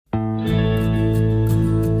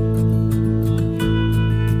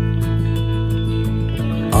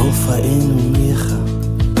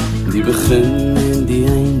begin en die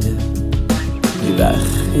einde, die weg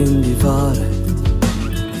en die waarheid,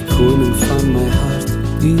 die koning van my hart,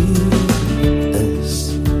 U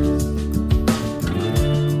is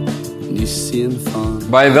die seun van.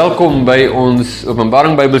 Baie welkom by ons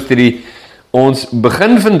Openbaring Bybelstudie. Ons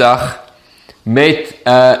begin vandag met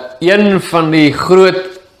een van die groot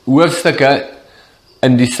hoofstukke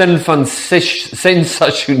in die sin van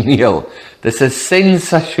sensasioneel. Dit is 'n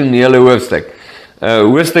sensasionele hoofstuk.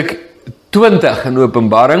 Hoofstuk 20 in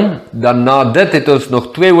Openbaring, dan na dit het ons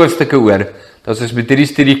nog 2 hoofstukke oor. Dat is ons met hierdie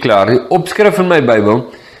studie klaar. Die opskrif in my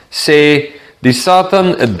Bybel sê, die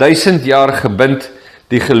Satan 1000 jaar gebind,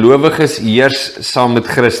 die gelowiges heers saam met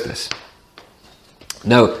Christus.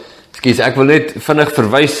 Nou, ek wil net vinnig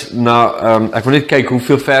verwys na, ek wil net kyk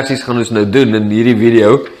hoeveel versies gaan ons nou doen in hierdie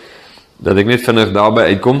video, dat ek net vinnig daarby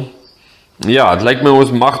uitkom. Ja, het lyk my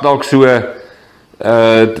ons mag dalk so,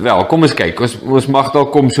 kom ons kyk, ons mag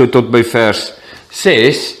dalk kom so tot by vers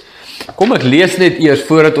 6. Kom ek lees net eers,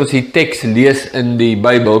 voordat ons die teks lees in die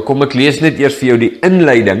Bybel, kom ek lees net eers vir jou die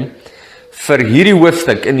inleiding vir hierdie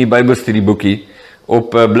hoofstuk in die Bybelstudieboekie,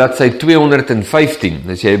 op bladsy 215.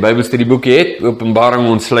 As jy 'n Bybelstudieboekie het, Openbaring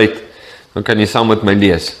ontsluit, dan kan jy saam met my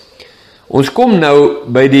lees. Ons kom nou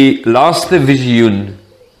by die laaste visioen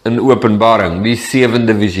in Openbaring, die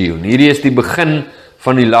 7de visioen. Hierdie is die begin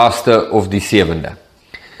van die laaste of die 7de.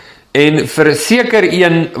 En vir seker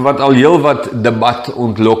een wat al heel wat debat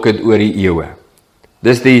ontlok het oor die eeue.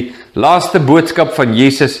 Dis die laaste boodskap van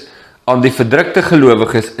Jesus aan die verdrukte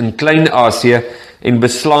gelowiges in Klein-Asië en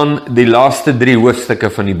beslaan die laaste 3 hoofstukke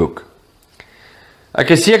van die boek. Ek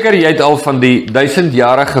is seker jy het al van die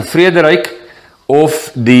 1000-jarige vrederyk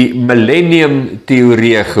of die millennium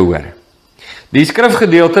teorie gehoor. Die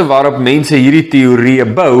skrifgedeelte waarop mense hierdie teorie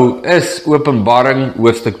bou is Openbaring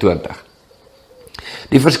hoofstuk 20.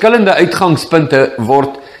 Die verskillende uitgangspunte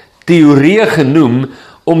word teorieë genoem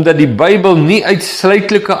omdat die Bybel nie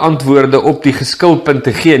uitsluitlike antwoorde op die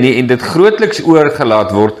geskilpunte gee nie en dit grootliks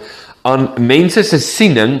oorgelaat word aan mense se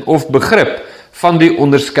siening of begrip van die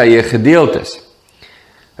onderskeie gedeeltes.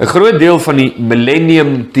 'n Groot deel van die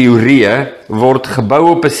millennium teorie word gebou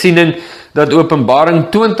op 'n siening dat Openbaring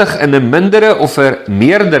 20 in 'n mindere of 'n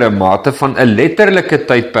meerdere mate van 'n letterlike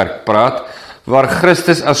tydperk praat, waar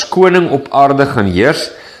Christus as koning op aarde gaan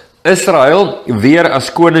heers, Israel weer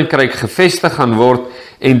as koninkryk gevestig gaan word,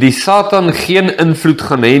 en die Satan geen invloed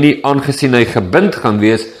gaan hê nie, aangesien hy gebind gaan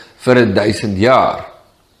wees vir 1000 jaar.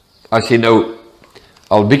 As jy nou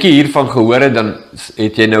al bietjie hiervan gehoor het, dan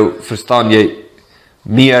het jy nou, verstaan jy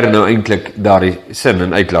meer nou eintlik daardie sin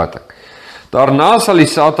en uitlating. Daarna sal die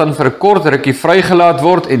Satan vir 'n kort rukkie vrygelaat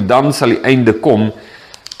word en dan sal die einde kom.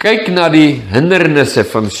 Kyk na die hindernisse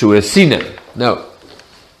van so 'n siening. Nou,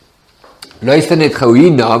 luister net gou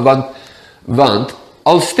hierna, want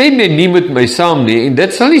al stem jy nie met my saam nie, en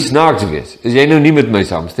dit sal nie snaaks wees, as jy nou nie met my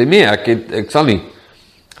saamstem nie, ek sal nie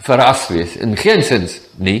verras wees, in geen sins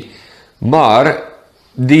nie, maar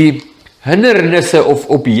die hindernisse of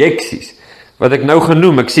objeksies, wat ek nou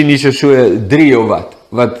genoem, ek sien hier so 3 of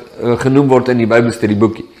wat genoem word in die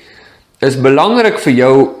Bybelstudieboekie, is belangrik vir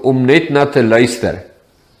jou om net na te luister.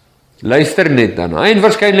 Luister net daarna, en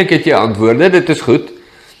waarskynlik het jy antwoorde, dit is goed,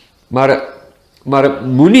 maar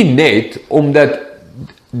moenie net, omdat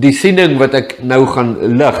die siening wat ek nou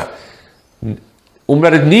gaan lig,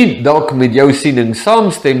 omdat dit nie dalk met jou siening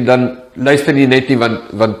saamstem, dan luister jy net nie,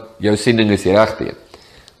 want jou siening is die regte een.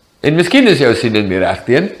 En miskien is jou siening die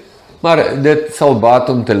regte een, maar dit sal baat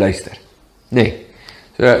om te luister. Nee,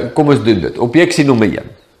 so, kom ons doen dit. Objeksie nommer 1,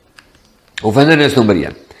 of hindernis nommer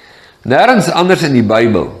 1. Nêrens anders in die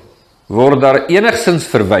Bybel word daar enigstens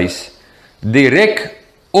verwys, direk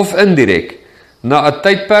of indirek, na 'n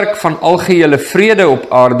tydperk van algehele vrede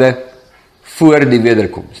op aarde voor die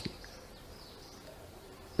wederkoms.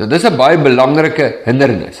 Nou, dis 'n baie belangrike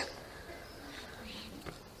hindernis.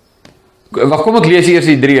 Wag, kom ek lees eers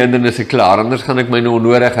die 3 hindernisse klaar, anders gaan ek my nou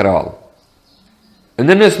onnodig herhaal.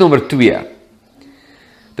 Hindernis nommer 2.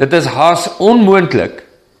 Dit is haas onmoontlik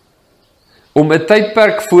om 'n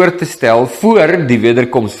tydperk voor te stel voor die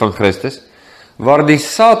wederkoms van Christus, waar die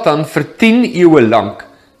Satan vir 10 eeue lank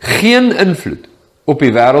geen invloed op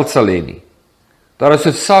die wêreld sal hê nie. Daar is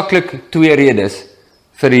hoofsaaklik 2 redes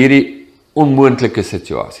vir hierdie onmoontlike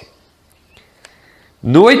situasie.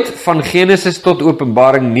 Nooit van Genesis tot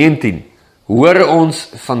Openbaring 19 hoor ons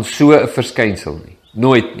van so 'n verskynsel nie.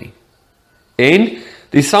 Nooit nie. En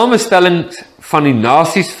die samestelling van die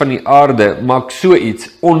nasies van die aarde maak so iets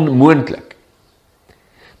onmoontlik.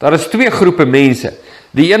 Daar is 2 groepe mense.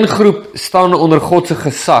 Die een groep staan onder God se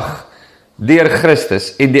gesag deur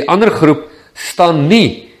Christus en die ander groep staan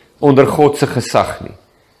nie onder God se gesag nie.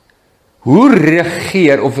 hoe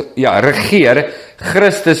regeer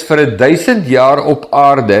Christus vir 1000 jaar op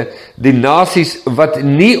aarde die nasies wat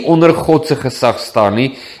nie onder God se gesag staan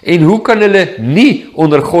nie, en hoe kan hulle nie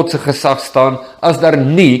onder God se gesag staan as daar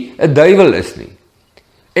nie 'n duiwel is nie?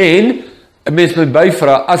 En 'n mens moet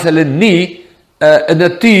byvra, as hulle nie 'n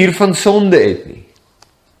natuur van sonde het nie.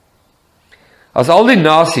 As al die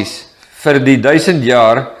nasies vir die 1000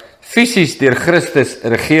 jaar fisies deur Christus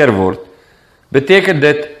regeer word, beteken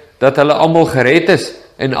dit dat hulle almal gered is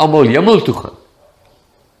en almal hemel toe gaan.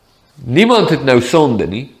 Niemand het nou sonde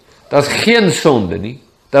nie, daar's geen sonde nie,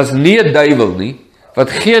 daar's nie 'n duiwel nie, wat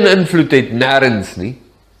geen invloed het nêrens nie.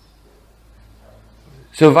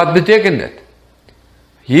 So wat beteken dit?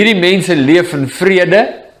 Hierdie mense leef in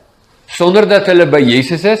vrede, sonder dat hulle by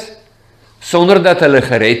Jesus is, sonder dat hulle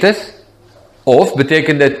gered is, of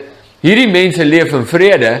beteken dit, hierdie mense leef in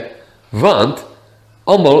vrede, want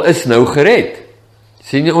almal is nou gered.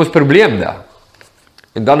 Sien jy ons probleem daar?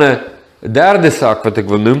 En dan 'n derde saak wat ek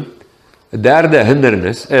wil noem, 'n derde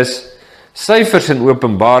hindernis is, syfers in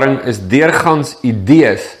Openbaring is deurgangs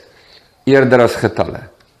idees eerder as getalle.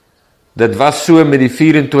 Dit was so met die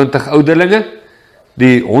 24 ouderlinge,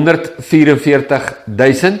 die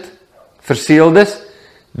 144.000 verseeldes,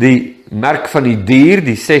 die merk van die dier,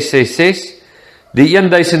 die 666, die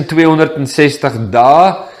 1260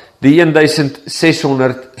 dae, die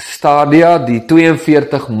 1600 stadia, die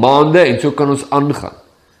 42 maande, en so kan ons aangaan.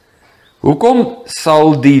 Hoekom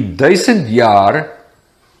sal die 1000 jaar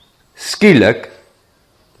skielik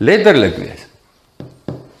letterlik wees?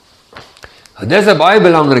 Dit is 'n baie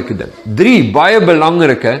belangrike ding. 3 baie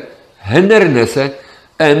belangrike hindernisse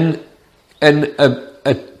in 'n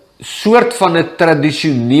soort van 'n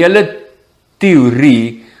tradisionele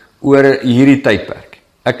teorie oor hierdie tydperk.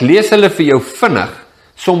 Ek lees hulle vir jou vinnig,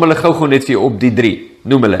 som hulle gou net vir jou op, die 3,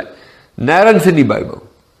 noem hulle. Nêrens in die Bybel,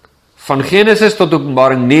 van Genesis tot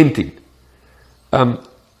Openbaring 19,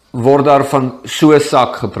 word daar van so 'n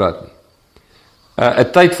saak gepraat nie.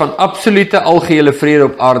 'n tyd van absolute algehele vrede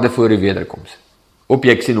op aarde voor die wederkoms.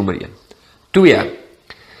 Objeksie nommer 1. 2.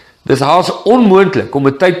 Dis haas onmoontlik om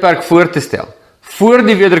 'n tydperk voor te stel, voor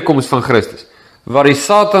die wederkoms van Christus, waar die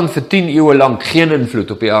Satan vir 10 eeue lank geen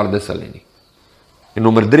invloed op die aarde sal hê nie. En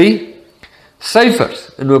nommer 3, syfers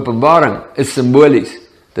in Openbaring is simbolies.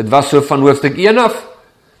 Dit was so van hoofstuk 1 af.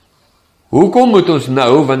 Hoekom moet ons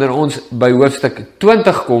nou, wanneer ons by hoofstuk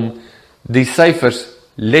 20 kom, die syfers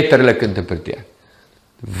letterlik interpreteer?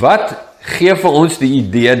 Wat gee vir ons die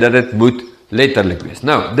idee dat dit moet letterlik wees?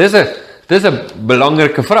 Nou, dis 'n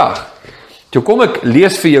belangrike vraag. So kom ek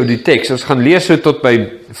lees vir jou die teks. Ons gaan lees so tot by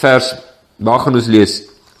vers, waar gaan ons lees?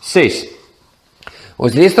 6.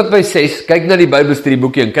 Ons lees tot by 6, kyk na die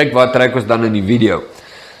Bybelstudieboekie en kyk waar trek ons dan in die video.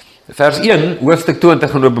 Vers 1, hoofstuk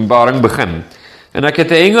 20 in Openbaring begin. En ek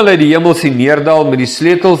het 'n engel uit die hemel sien neerdal met die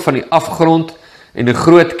sleutel van die afgrond en 'n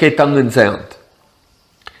groot ketting in sy hand.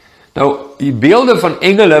 Nou, die beelde van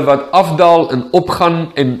engele wat afdaal en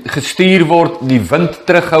opgaan en gestuur word, die wind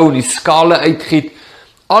terughou en die skale uitgiet,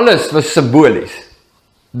 alles was simbolies.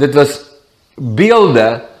 Dit was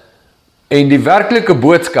beelde en die werklike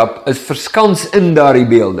boodskap is verskans in daardie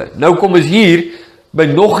beelde. Nou kom ons hier by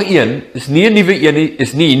nog een, is nie 'n nuwe een nie,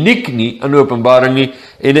 is nie uniek nie in Openbaring nie,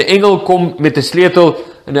 en 'n engel kom met 'n sleutel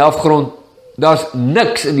in die afgrond. Daar's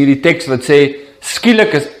niks in hierdie teks wat sê,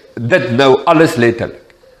 skielik is dit nou alles letterlik.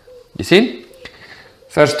 Jy sien?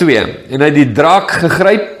 Vers 2, en hy het die draak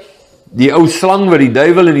gegryp, die ou slang wat die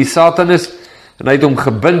duiwel en die Satan is, en hy het hom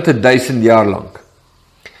gebind 1000 jaar lank.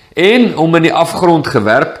 En hom in die afgrond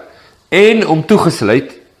gewerp, en hom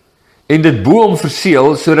toegesluit, en dit bo hom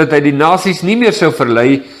verseël, sodat hy die nasies nie meer sou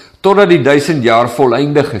verlei, totdat die 1000 jaar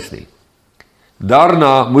voleindig is nie.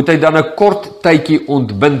 Daarna moet hy dan 'n kort tydjie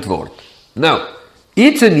ontbind word. Nou,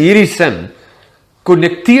 iets in hierdie sin,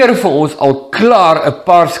 konnekteer vir ons al klaar 'n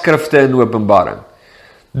paar skrifte in Openbaring.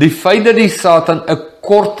 Die feit dat die Satan 'n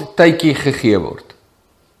kort tydjie gegee word.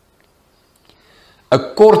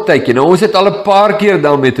 'n Kort tydjie, nou ons het al 'n paar keer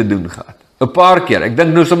daarmee te doen gehad. 'n Paar keer, ek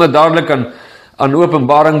dink nou sommer dadelik aan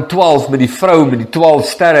Openbaring 12 met die vrou met die 12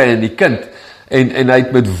 sterre en die kind, en hy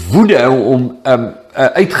het met woede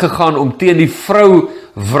uitgegaan om teen die vrou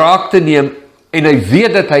wraak te neem, en hy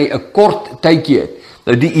weet dat hy 'n kort tydjie het.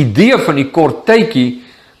 Nou die idee van die kort tydjie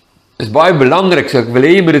is baie belangrik, so ek wil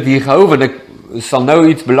hê jy moet dit hier gehou, want ek sal nou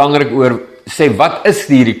iets belangrik oor sê, wat is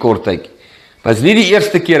hierdie kort tydjie? Maar is nie die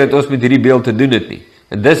eerste keer dat ons met hierdie beeld te doen het nie,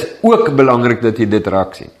 en dis ook belangrik dat jy dit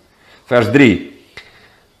raak sien. Vers 3,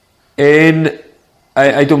 en hy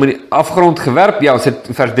het hom in die afgrond gewerp, ja, ons het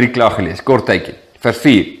vers 3 klaar gelees, kort tydjie. Vers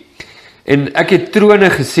 4, en ek het trone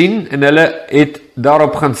gesien, en hulle het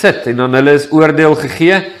daarop gaan sit, en aan hulle is oordeel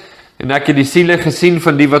gegee, En ek het die siele gesien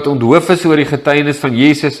van die wat onthoof is oor die getuienis van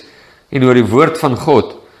Jesus en oor die woord van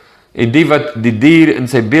God, en die wat die dier in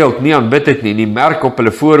sy beeld nie aanbid het nie, die merk op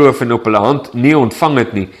hulle voorhoof en op hulle hand nie ontvang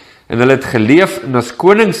het nie, en hulle het geleef en as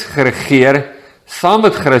konings geregeer, saam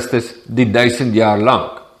met Christus die 1000 jaar lang.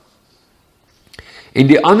 En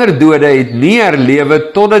die ander dode het nie herlewe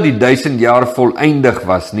totdat die 1000 jaar voleindig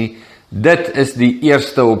was nie, dit is die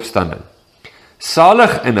eerste opstanding.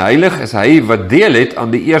 Salig en heilig is hy wat deel het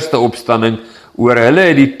aan die eerste opstanding, oor hulle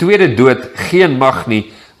het die tweede dood geen mag nie,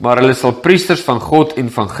 maar hulle sal priesters van God en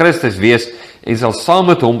van Christus wees, en sal saam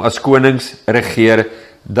met hom as konings regeer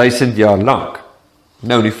 1000 jaar lang.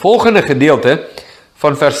 Nou in die volgende gedeelte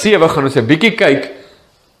van vers 7 gaan ons 'n bietjie kyk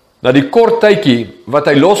na die kort tydjie wat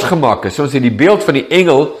hy losgemaak is. Ons het die beeld van die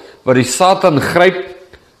engel wat die Satan gryp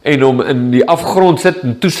en hom in die afgrond sit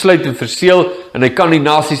en toesluit en verseël, en hy kan die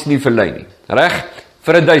nasies nie verlei nie. Reg?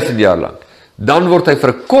 Vir 1000 jaar lang. Dan word hy vir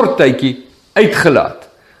 'n kort tydjie uitgelaat.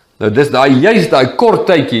 Nou dis juist daai kort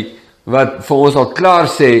tydjie wat vir ons al klaar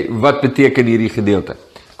sê wat beteken hierdie gedeelte.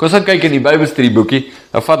 Kom ons gaan kyk in die Bybelstudieboekie,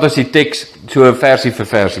 dan vat ons die teks so versie vir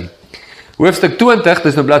versie. Hoofstuk 20,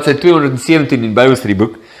 dis nou bladsy 217 in die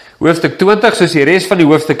Bybelstudieboek. Hoofstuk 20, soos die res van die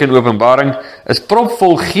hoofstuk in Openbaring, is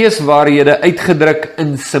propvol geeswaarhede uitgedruk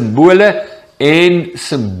in simbole en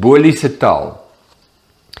simboliese taal.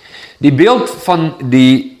 Die beeld van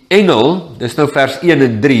die engel, dis nou vers 1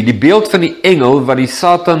 en 3, die beeld van die engel wat die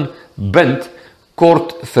Satan bind,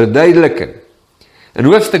 kort verduideliking. In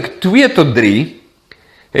hoofstuk 2 tot 3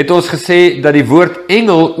 het ons gesê dat die woord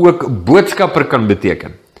engel ook boodskapper kan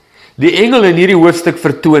beteken. Die engel in hierdie hoofstuk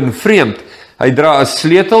vertoon vreemd. Hy dra 'n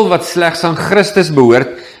sleutel wat slegs aan Christus behoort,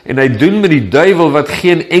 en hy doen met die duiwel wat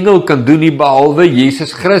geen engel kan doen nie behalwe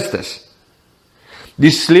Jesus Christus.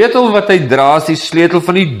 Die sleutel wat hy dra is die sleutel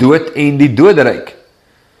van die dood en die doderyk.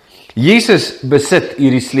 Jesus besit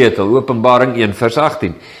hierdie sleutel, Openbaring 1 vers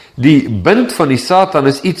 18. Die bind van die Satan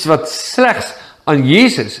is iets wat slegs aan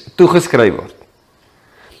Jesus toegeskryf word.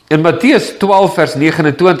 In Matteus 12 vers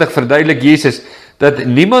 29 verduidelik Jesus dat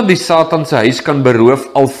niemand die Satan se huis kan beroof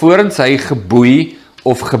alvorens hy geboei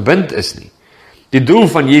of gebind is nie. Die doel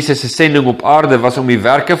van Jesus se sending op aarde was om die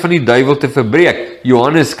werke van die duiwel te verbreek.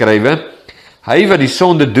 Johannes skrywe, hy wat die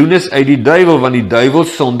sonde doen is uit die duiwel, want die duiwel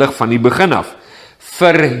sondig van die begin af.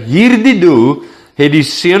 Vir hierdie doel het die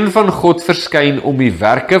Seun van God verskyn om die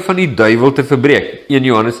werke van die duiwel te verbreek. 1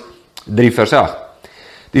 Johannes 3 vers 8.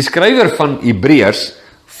 Die skrywer van Hebreërs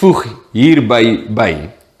voeg hierby by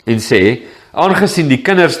en sê, aangesien die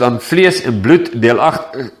kinders dan vlees en bloed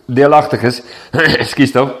deelagtig is,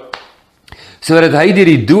 ekskuus tog, sodat hy deur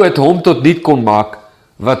die dood hom tot niet kon maak,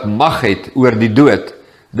 wat mag het oor die dood.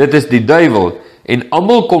 Dit is die duiwel, en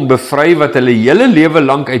almal kon bevry wat hulle hele lewe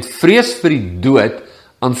lank uit vrees vir die dood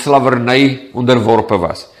aan slawerny onderworpe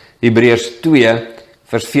was. Hebreërs 2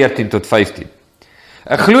 vers 14 tot 15.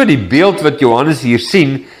 Ek glo die beeld wat Johannes hier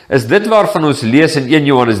sien, is dit waarvan ons lees in 1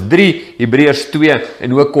 Johannes 3, Hebreërs 2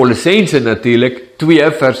 en ook Kolossense natuurlik 2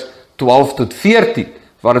 vers 12 tot 14,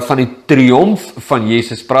 waar het van die triomf van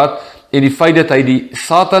Jesus praat en die feit dat hy die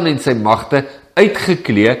Satan en sy magte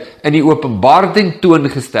uitgeklee in die openbaring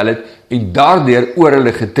toongestel het en daardeur oor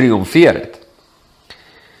hulle getriomfeer het.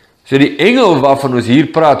 So die engel waarvan ons hier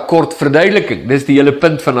praat, kort verduideliking, dis die hele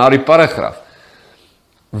punt van daardie paragraaf.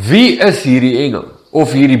 Wie is hierdie engel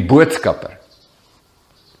of hierdie boodskapper?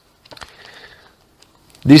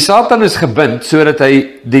 Die Satan is gebind sodat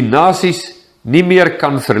hy die nasies nie meer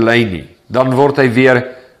kan verlei nie. Dan word hy weer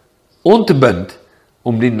ontbind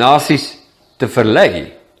om die nasies te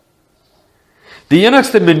verlei. Die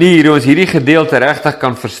enigste manier hoe ons hierdie gedeelte regtig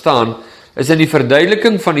kan verstaan, is in die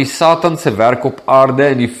verduideliking van die Satan se werk op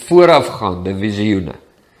aarde in die voorafgaande visioene.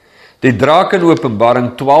 Die draak in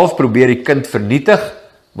Openbaring 12 probeer die kind vernietig,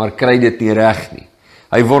 maar kry dit nie reg nie.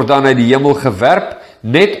 Hy word dan uit die hemel gewerp,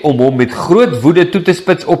 net om hom met groot woede toe te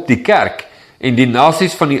spits op die kerk en die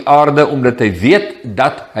nasies van die aarde, omdat hy weet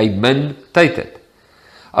dat hy min tyd het.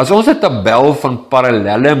 As ons 'n tabel van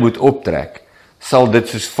parallelle moet optrek, sal dit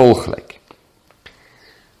soos volg lyk.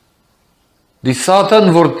 Die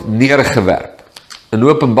Satan word neergewerp. In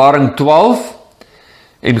Openbaring 12,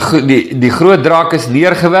 en die groot draak is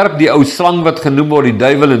neergewerp, die ou slang wat genoem word die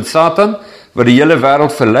duiwel en Satan, wat die hele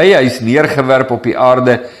wêreld verlei, hy is neergewerp op die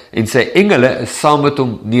aarde, en sy engele is saam met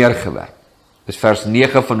hom neergewerp. Dis vers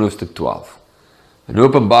 9 van hoofstuk 12. In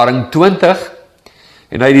Openbaring 20,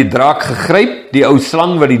 en hy het die draak gegryp, die ou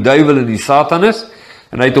slang wat die duiwel en die Satan is,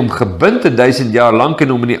 en hy het hom gebind 1000 jaar lank en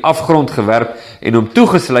hom in die afgrond gewerp en hom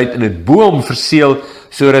toegesluit en het bo hom verseël,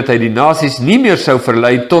 sodat hy die nasies nie meer sou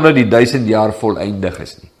verlei totdat die 1000 jaar voleindig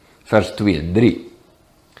is nie. Vers 2 en 3.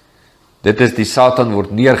 Dit is die Satan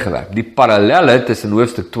word neergewerp. Die parallelle tussen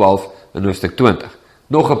hoofstuk 12 en hoofstuk 20.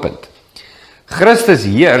 Nog 'n punt. Christus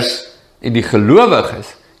heers en die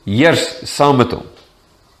gelowiges heers saam met hom.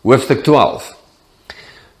 Hoofstuk 12.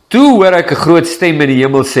 Toe hoor ek 'n groot stem in die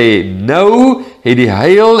hemel sê, nou het die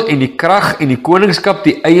heil en die krag en die koningskap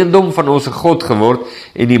die eiendom van ons God geword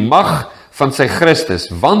en die mag van sy Christus,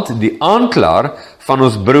 want die aanklaer van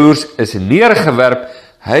ons broers is neergewerp,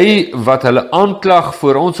 hy wat hulle aanklag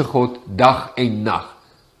voor ons God dag en nag.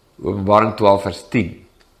 Openbaring 12 vers 10.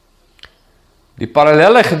 Die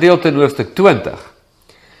parallelle gedeelte in hoofstuk 20.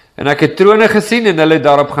 En ek het trone gesien en hulle het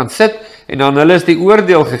daarop gaan sit, en aan hulle is die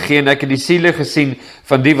oordeel gegee, en ek het die siele gesien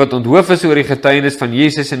van die wat onthoof is oor die getuienis van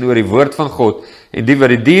Jesus en oor die woord van God, en die wat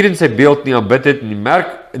die dier in sy beeld nie aanbid het, en die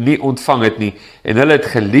merk nie ontvang het nie, en hulle het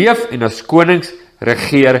geleef en as konings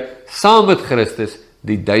regeer, saam met Christus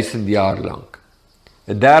die 1000 jaar lang.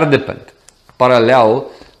 'n Derde punt,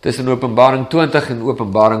 parallel tussen Openbaring 20 en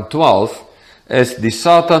Openbaring 12, is die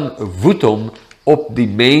Satan woed hom op die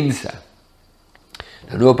mense.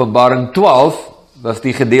 In Openbaring 12 was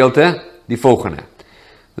die gedeelte die volgende.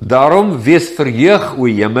 Daarom wees verheug, o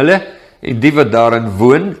hemele, en die wat daarin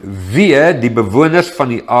woon, wee die bewoners van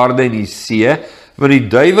die aarde en die see, want die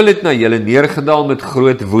duiwel het na julle neergedaal met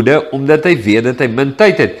groot woede, omdat hy weet dat hy min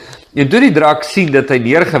tyd het. En toe die draak sien dat hy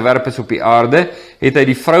neergewerp is op die aarde, het hy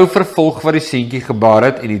die vrou vervolg wat die seentjie gebaar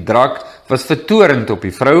het, en die draak was vertorend op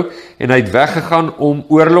die vrou, en hy het weggegaan om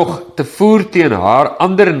oorlog te voer teen haar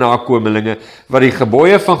ander nakomelinge, wat die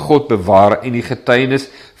gebooie van God bewaar en die getuienis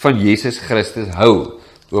van Jesus Christus hou.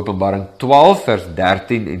 Openbaring 12 vers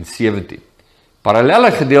 13 en 17.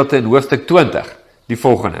 Parallelle gedeelte in hoofstuk 20, die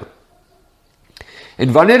volgende.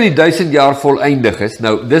 En wanneer die 1000 jaar voleindig is,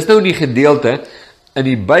 nou, dis nou die gedeelte in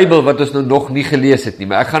die Bybel wat ons nou nog nie gelees het nie,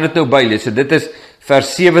 maar ek gaan dit nou bylees, so dit is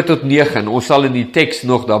vers 7 tot 9, en ons sal in die teks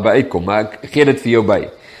nog daarby uitkom, maar ek gee dit vir jou by.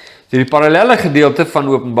 So die parallelle gedeelte van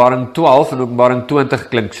Openbaring 12 en Openbaring 20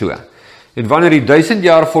 klink so. En wanneer die 1000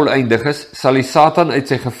 jaar voleindig is, sal die Satan uit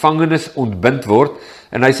sy gevangenis ontbind word,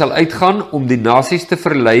 en hy sal uitgaan om die nasies te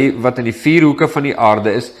verlei wat in die 4 hoeke van die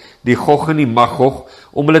aarde is, die Gog en die Magog,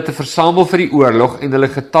 om hulle te versamel vir die oorlog, en hulle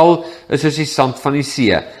getal is soos die sand van die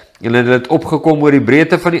see. En hulle het opgekom oor die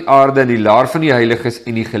breedte van die aarde en die laar van die heiliges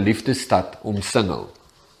en die geliefde stad omsingel.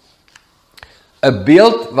 'n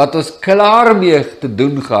Beeld wat ons klaar mee te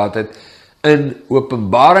doen gehad het in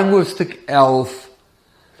Openbaring hoofstuk 11,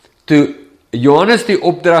 toe Johannes die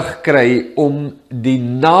opdrag kry om die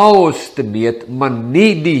naos te meet, maar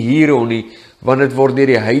nie die hieron nie, want dit word deur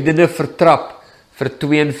die heidene vertrap vir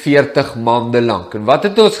 42 maande lank. En wat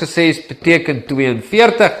het ons gesê is beteken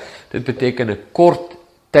 42? Dit beteken 'n kort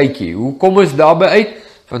tydjie. Hoe kom ons daarby uit?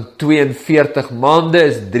 Van 42 maande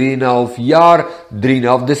is 3,5 jaar,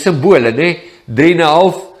 3,5, dis simbole, né?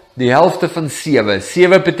 3,5, die helfte van 7.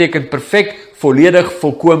 7 beteken perfek, volledig,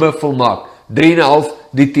 volkome, volmaak. 3,5,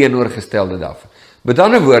 die teenoorgestelde daarvan. Met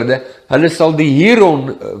ander woorde, hulle sal die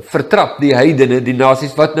hieron vertrap, die heidene, die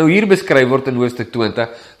nasies, wat nou hier beskryf word in hoofstuk 20,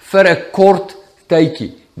 vir 'n kort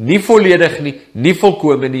tydjie. Nie volledig nie, nie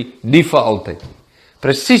volkome nie, nie vir altyd nie.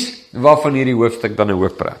 Presies waarvan hierdie hoofstuk dan nou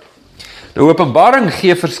ook praat. Nou Openbaring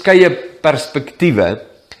gee verskeie perspektiewe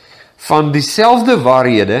van dieselfde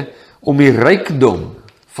waarhede om die rykdom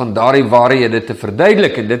van daardie waarhede te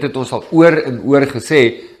verduidelik, en dit het ons al oor en oor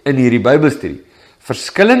gesê in hierdie Bybelstudie.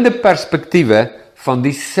 Verskillende perspektiewe van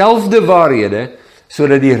dieselfde waarhede,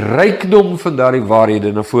 sodat die rykdom van daardie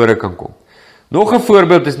waarhede na vore kan kom. Nog 'n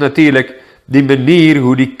voorbeeld is natuurlik die manier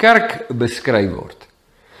hoe die kerk beskryf word.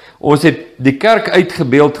 Ons het die kerk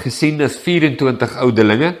uitgebeeld gesien as 24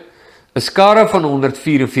 oudelinge, 'n skare van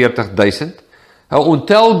 144.000, 'n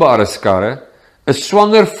ontelbare skare, 'n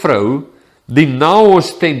swanger vrou, die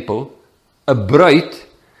Naos tempel, 'n bruid,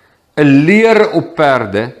 'n leer op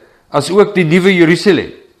perde, as ook die nuwe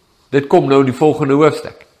Jerusalem. Dit kom nou in die volgende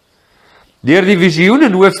hoofstuk. Deur die visioen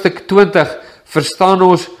in hoofstuk 20 verstaan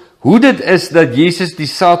ons hoe dit is dat Jesus die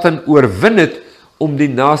Satan oorwin het om die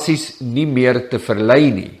nasies nie meer te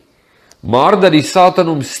verlei nie, maar dat die Satan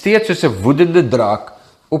hom steeds soos 'n woedende draak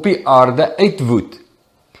op die aarde uitwoed.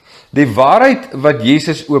 Die waarheid wat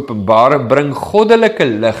Jesus openbaar, bring goddelike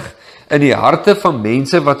lig in die harte van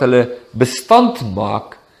mense wat hulle bestand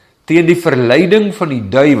maak teen die verleiding van die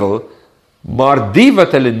duiwel, maar die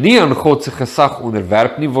wat hulle nie aan God se gesag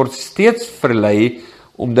onderwerp nie, word steeds verlei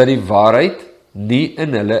omdat die waarheid nie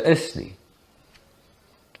in hulle is nie.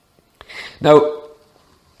 Nou,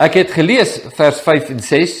 ek het gelees vers 5 en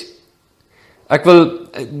 6. Ek wil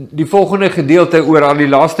die volgende gedeelte oor al die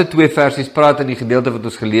laaste 2 versies praat in die gedeelte wat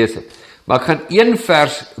ons gelees het. Maar ek gaan een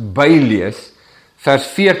vers bylees, vers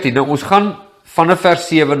 14. Nou ons gaan vanaf vers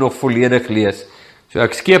 7 nog volledig lees. So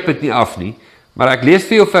ek skeep dit nie af nie, maar ek lees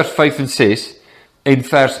vir jou vers 5 en 6 en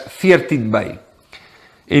vers 14 by.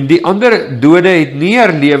 En die ander dode het nie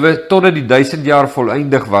herlewe totdat die 1000 jaar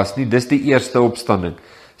voleindig was nie, dis die eerste opstanding.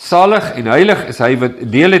 Salig en heilig is hy wat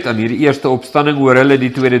deel het aan hierdie eerste opstanding, oor hulle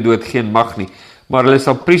die tweede dood geen mag nie. Maar hulle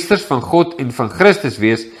sal priesters van God en van Christus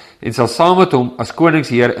wees, en sal saam met hom as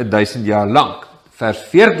koningsheer 1000 jaar lank. Vers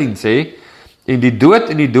 14 sê, en die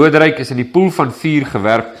dood en die doodryk is in die poel van vuur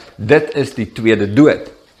gewerp, dit is die tweede dood.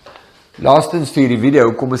 Laastens vir die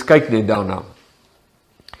video, kom ons kyk net daarna.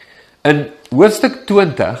 In hoofstuk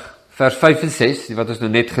 20, vers 5 en 6, wat ons nou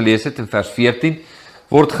net gelees het in vers 14,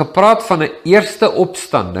 word gepraat van 'n eerste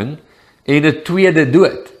opstanding en 'n tweede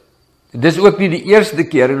dood. Dis ook nie die eerste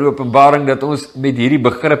keer in Openbaring dat ons met hierdie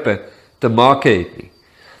begrippe te make het nie.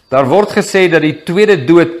 Daar word gesê dat die tweede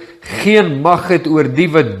dood geen mag het oor die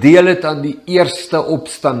wat deel het aan die eerste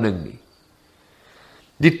opstanding nie.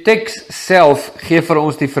 Die teks self gee vir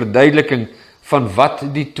ons die verduideliking van wat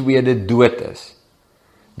die tweede dood is.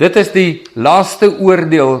 Dit is die laaste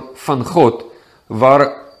oordeel van God,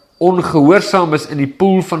 waar ongehoorsaam is in die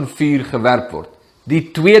poel van vuur gewerp word.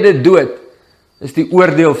 Die tweede dood is die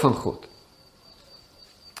oordeel van God.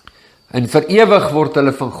 En vir ewig word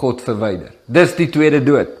hulle van God verwyder. Dis die tweede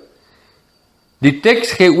dood. Die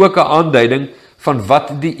teks gee ook 'n aanduiding van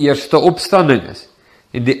wat die eerste opstanding is.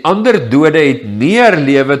 En die ander dode het nie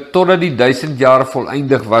herlewe totdat die 1000 jaar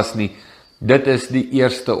voleindig was nie. Dit is die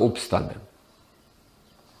eerste opstanding.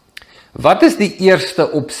 Wat is die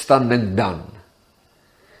eerste opstanding dan?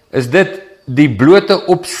 Is dit die blote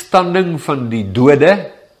opstanding van die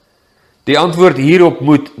dode? Die antwoord hierop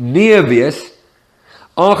moet nee wees,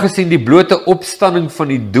 aangesien die blote opstanding van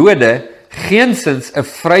die dode geensins 'n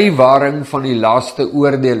vrywaring van die laaste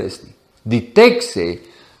oordeel is nie. Die teks sê,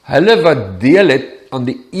 hulle wat deel het aan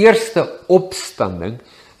die eerste opstanding,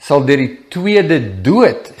 sal deur die tweede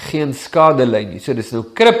dood geen skade ly nie. So dis nou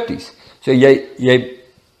krypties. So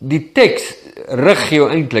die teks rig jou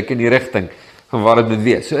eintlik in die rigting van wat dit moet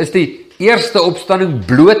wees. So is die eerste opstanding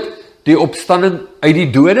bloot die opstanding uit die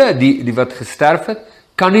dode, die wat gesterf het,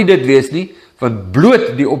 kan nie dit wees nie, want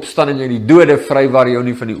bloot die opstanding uit die dode vrywaar jou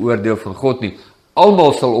nie van die oordeel van God nie.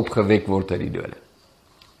 Almal sal opgewek word uit die dode.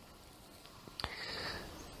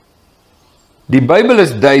 Die Bybel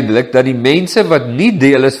is duidelik dat die mense wat nie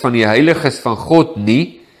deel is van die heiliges van God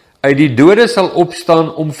nie, uit die dode sal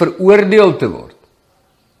opstaan om veroordeel te word.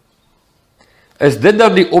 Is dit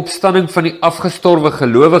dan die opstanding van die afgestorwe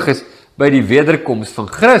gelowiges by die wederkoms van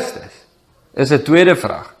Christus? Is 'n tweede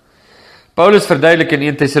vraag. Paulus verduidelik in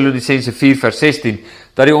 1 Tessalonisense 4 vers 16,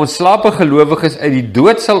 dat die ontslape gelowiges uit die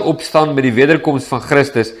dood sal opstaan by die wederkoms van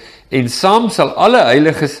Christus, en saam sal alle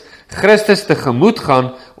heiliges Christus tegemoet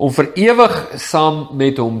gaan, om vir ewig saam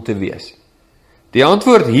met hom te wees. Die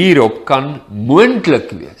antwoord hierop kan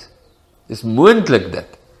moontlik wees. Dis moontlik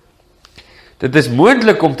dit. Dit is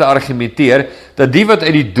moontlik om te argumenteer, dat die wat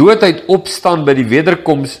uit die dood uit opstaan by die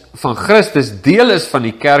wederkoms van Christus, deel is van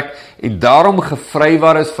die kerk, en daarom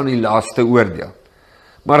gevrywaar is van die laaste oordeel.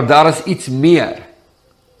 Maar daar is iets meer.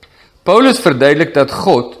 Paulus verduidelik dat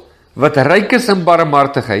God, wat ryk is in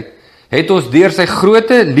barmhartigheid, het ons deur sy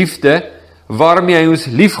groote liefde, waarmee hy ons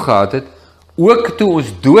lief gehad het, ook toe ons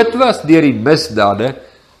dood was deur die misdade,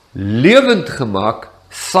 lewend gemaak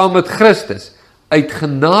saam met Christus. Uit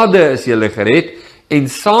genade is julle gered, en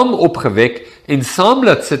saam opgewek, en saam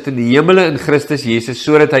laat sit in die hemele in Christus Jesus,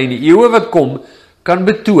 sodat hy in die eeue wat kom, kan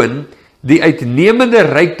betoon, die uitnemende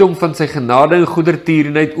rykdom van sy genade en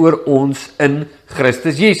goedertierenheid oor ons in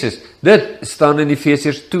Christus Jesus. Dit staan in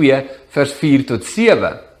Efesiërs 2, vers 4 tot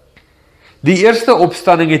 7. Die eerste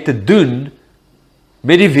opstanding het te doen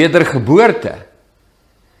met die wedergeboorte.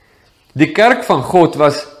 Die kerk van God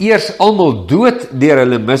was eers almal dood deur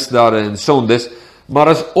hulle misdade en sondes,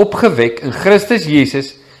 maar is opgewek in Christus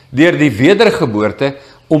Jesus deur die wedergeboorte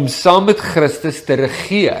om saam met Christus te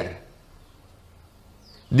regeer.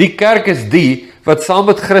 Die kerk is die wat saam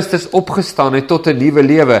met Christus opgestaan het tot 'n nuwe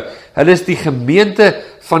lewe. Hulle is die gemeente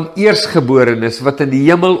van eersgeborenes wat in die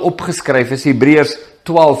hemel opgeskryf is, Hebreërs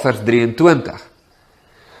 12 vers 23.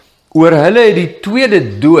 Oor hulle het die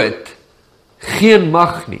tweede dood geen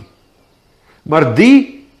mag nie. Maar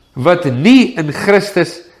die wat nie in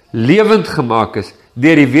Christus lewend gemaak is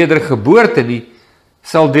deur die wedergeboorte nie,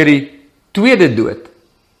 sal deur die tweede dood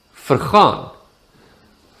vergaan.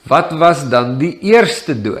 Wat was dan die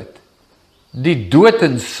eerste dood? Die dood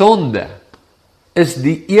in sonde is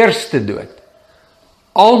die eerste dood.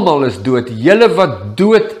 Almal is dood. Julle wat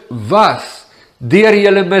dood was deur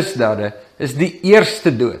julle misdade is die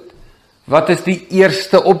eerste dood. Wat is die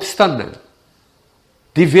eerste opstanding?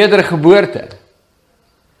 die wedergeboorte?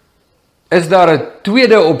 Is daar 'n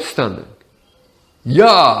tweede opstanding?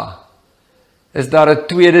 Ja. Is daar 'n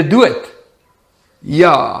tweede dood?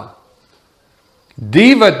 Ja.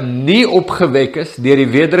 Die wat nie opgewek is deur die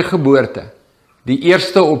wedergeboorte, die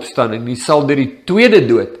eerste opstanding, die sal deur die tweede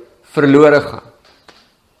dood verlore gaan.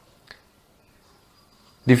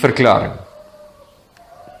 Die verklaring.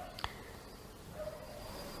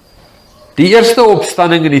 Die eerste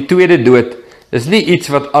opstanding en die tweede dood is nie iets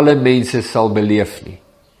wat alle mense sal beleef nie.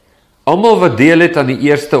 Almal wat deel het aan die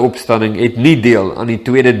eerste opstanding het nie deel aan die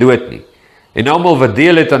tweede dood nie. En almal wat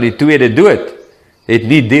deel het aan die tweede dood het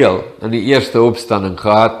nie deel aan die eerste opstanding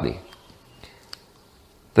gehad nie.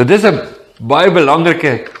 Dit is 'n baie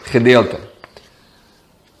belangrike gedeelte.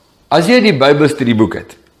 As jy die Bybelstudieboek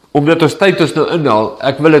het, omdat ons tyd ons nou inhaal,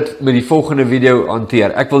 ek wil dit met die volgende video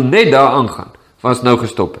hanteer. Ek wil net daar aangaan, van ons nou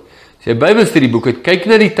gestop het. As jy Bybelstudieboek het, kyk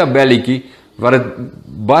na die tabelletjie, wat het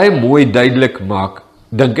baie mooi duidelik maak,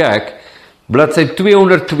 dink ek, bladsy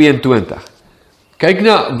 222. Kyk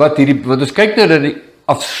na wat hierdie, want ons kyk na die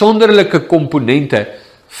afsonderlike komponente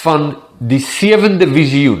van die 7de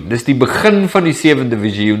visioen, dis die begin van die 7de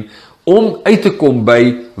visioen, om uit te kom by,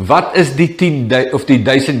 wat is die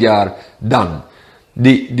 1000 jaar dan?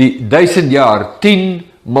 Die 1000 jaar, 10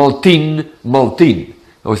 mal 10 mal 10.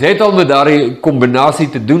 Ons het al met daardie kombinasie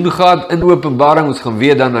te doen gehad in Openbaring, ons gaan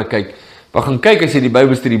weer daarna kyk. Maar gaan kyk as jy die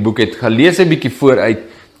Bybelstudieboek het, gaan lees 'n bietjie vooruit,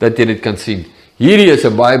 dat jy dit kan sien. Hierdie is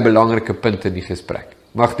 'n baie belangrike punt in die gesprek.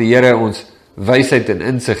 Mag die Here ons wysheid en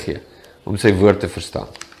insig gee, om sy woord te verstaan.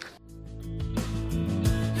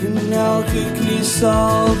 En elke knie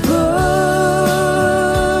sal buig.